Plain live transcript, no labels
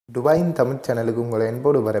துபாயின் தமிழ் சேனலுக்கு உங்களை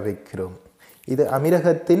அன்போடு வரவேற்கிறோம். இது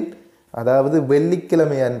அமீரகத்தின் அதாவது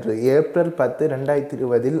வெள்ளிக்கிழமை அன்று ஏப்ரல் 10,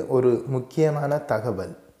 2020 ஒரு முக்கியமான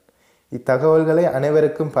தகவல். இத்தகவல்களை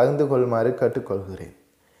அனைவருக்கும் பகிர்ந்து கொள்ளுமாறு கேட்டுக்கொள்கிறேன்.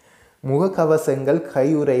 முகக்கவசங்கள்,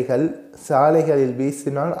 கையுறைகள் சாலைகளில்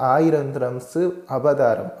வீசினால் 1000 திரம்ஸ்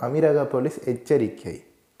அபதாரம். அமீரக போலீஸ் எச்சரிக்கை.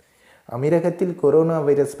 அமீரகத்தில் கொரோனா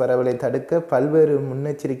வைரஸ் பரவலை தடுக்க பல்வேறு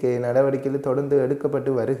முன்னெச்சரிக்கை நடவடிக்கைகள் தொடர்ந்து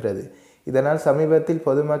எடுக்கப்பட்டு வருகிறது. இதனால் சமீபத்தில்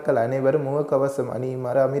பொதுமக்கள் அனைவரும் முகக்கவசம்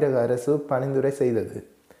அணியுமாறு அமீரக அரசு பரிந்துரை செய்தது.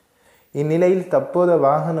 இந்நிலையில் தற்போது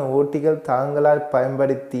வாகன ஓட்டிகள் தாங்களால்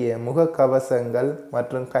பயன்படுத்திய முகக்கவசங்கள்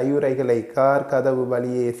மற்றும் கையுறைகளை கார் கதவு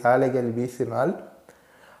வழியே சாலைகள் வீசினால்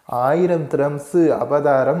 1000 திரம்ஸ்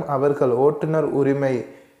அபதாரம். அவர்கள் ஓட்டுநர் உரிமை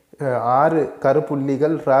 6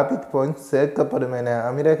 கருப்புள்ளிகள் டிராபிக் பாயிண்ட்ஸ் சேர்க்கப்படும் என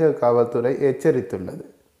அமீரக காவல்துறை எச்சரித்துள்ளது.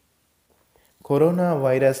 கொரோனா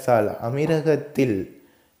வைரஸால் அமீரகத்தில்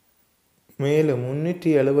மேலும்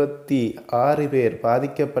 376 பேர்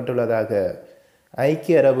பாதிக்கப்பட்டுள்ளதாக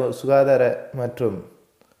ஐக்கிய அரபு சுகாதார மற்றும்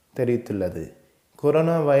தெரிவித்துள்ளது.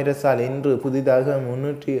 கொரோனா வைரஸால் இன்று புதிதாக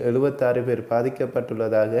 376 பேர்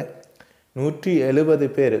பாதிக்கப்பட்டுள்ளதாக, 170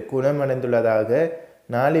 பேர் குணமடைந்துள்ளதாக,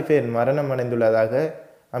 4 பேர் மரணமடைந்துள்ளதாக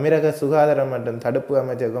அமீரக சுகாதாரம் மற்றும் தடுப்பு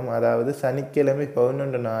அமைச்சகம் அதாவது சனிக்கிழமை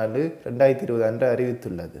 11/4/2020 அன்று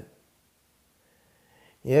அறிவித்துள்ளது.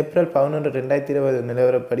 ஏப்ரல் 11, 2020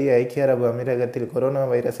 நிலவரப்படி ஐக்கிய அரபு அமீரகத்தில் கொரோனா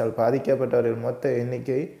வைரஸால் பாதிக்கப்பட்டவர்கள் மொத்த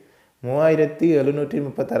எண்ணிக்கை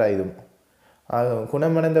 3736 ஆகும்.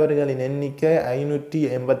 குணமடைந்தவர்களின் எண்ணிக்கை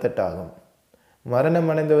 588 ஆகும்.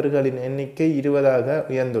 மரணமடைந்தவர்களின் எண்ணிக்கை 20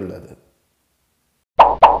 உயர்ந்துள்ளது.